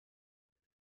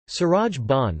Suraj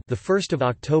Bhan, the 1st of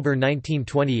October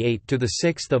 1928 to the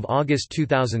 6th of August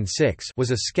 2006,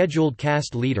 was a scheduled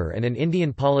caste leader and an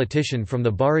Indian politician from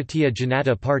the Bharatiya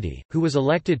Janata Party, who was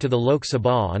elected to the Lok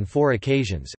Sabha on 4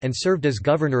 occasions and served as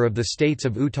governor of the states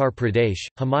of Uttar Pradesh,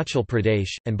 Himachal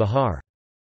Pradesh, and Bihar.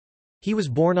 He was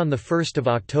born on 1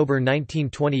 October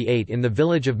 1928 in the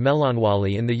village of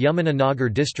Melanwali in the Yamuna Nagar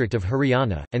district of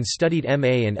Haryana, and studied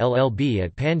MA and LLB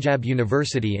at Panjab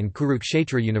University and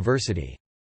Kurukshetra University.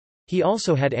 He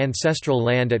also had ancestral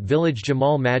land at village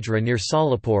Jamal Majra near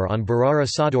Solapur on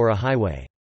Barara-Sadora highway.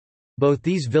 Both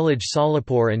these village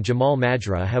Solapur and Jamal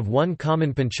Majra have one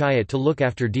common panchayat to look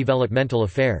after developmental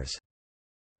affairs.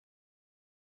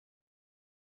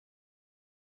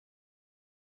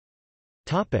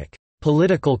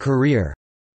 Political career.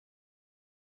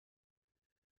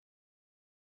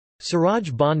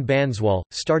 Suraj Bhan Banswal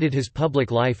started his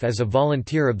public life as a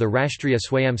volunteer of the Rashtriya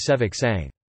Swayamsevak Sangh.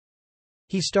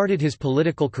 He started his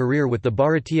political career with the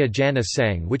Bharatiya Jana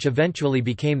Sangh, which eventually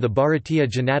became the Bharatiya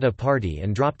Janata Party,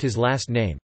 and dropped his last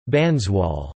name,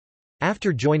 Banswal,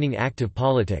 after joining active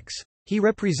politics. He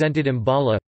represented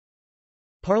Ambala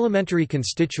Parliamentary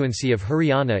constituency of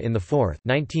Haryana in the 4th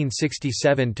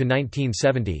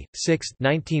 1967–1970, 6th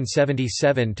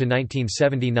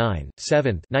 1977–1979,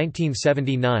 7th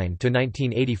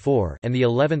 1979–1984, and the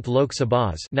 11th Lok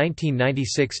Sabhas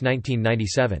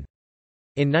 1996–1997.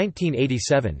 In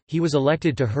 1987, he was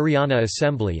elected to Haryana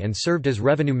Assembly and served as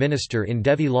Revenue Minister in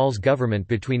Devi Lal's government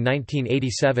between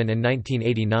 1987 and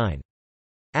 1989.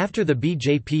 After the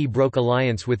BJP broke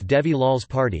alliance with Devi Lal's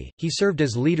party, he served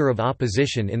as Leader of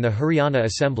Opposition in the Haryana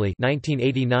Assembly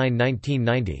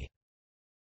 1989–1990.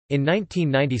 In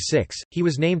 1996, he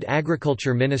was named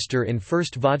Agriculture Minister in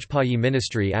First Vajpayee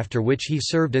Ministry, after which he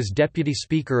served as Deputy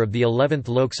Speaker of the 11th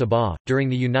Lok Sabha, during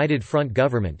the United Front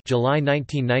government July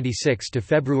 1996 to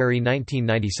February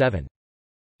 1997.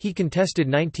 He contested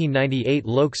 1998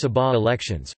 Lok Sabha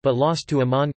elections, but lost to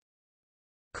Aman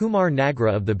Kumar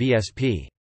Nagra of the BSP.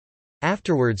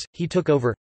 Afterwards, he took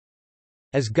over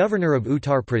as Governor of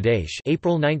Uttar Pradesh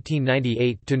April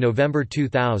 1998 to November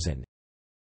 2000,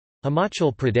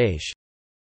 Himachal Pradesh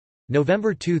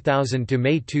November 2000 to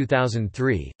May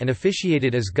 2003, and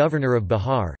officiated as Governor of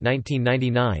Bihar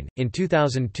 1999. In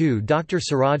 2002, Dr.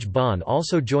 Suraj Bhan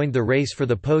also joined the race for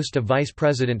the post of Vice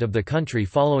President of the country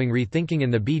following rethinking in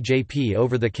the BJP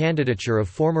over the candidature of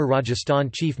former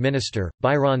Rajasthan Chief Minister,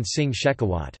 Bairon Singh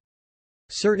Shekhawat.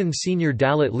 Certain senior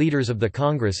Dalit leaders of the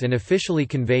Congress unofficially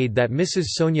conveyed that Mrs.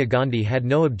 Sonia Gandhi had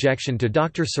no objection to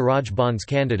Dr. Suraj Bhan's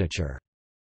candidature.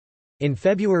 In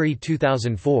February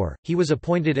 2004, he was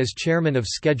appointed as chairman of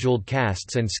Scheduled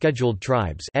Castes and Scheduled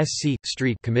Tribes (SC)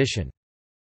 Street Commission.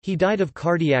 He died of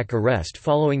cardiac arrest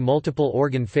following multiple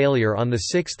organ failure on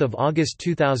 6 August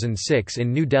 2006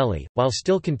 in New Delhi, while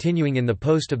still continuing in the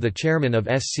post of the chairman of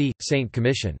SC. Saint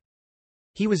Commission.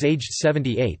 He was aged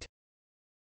 78.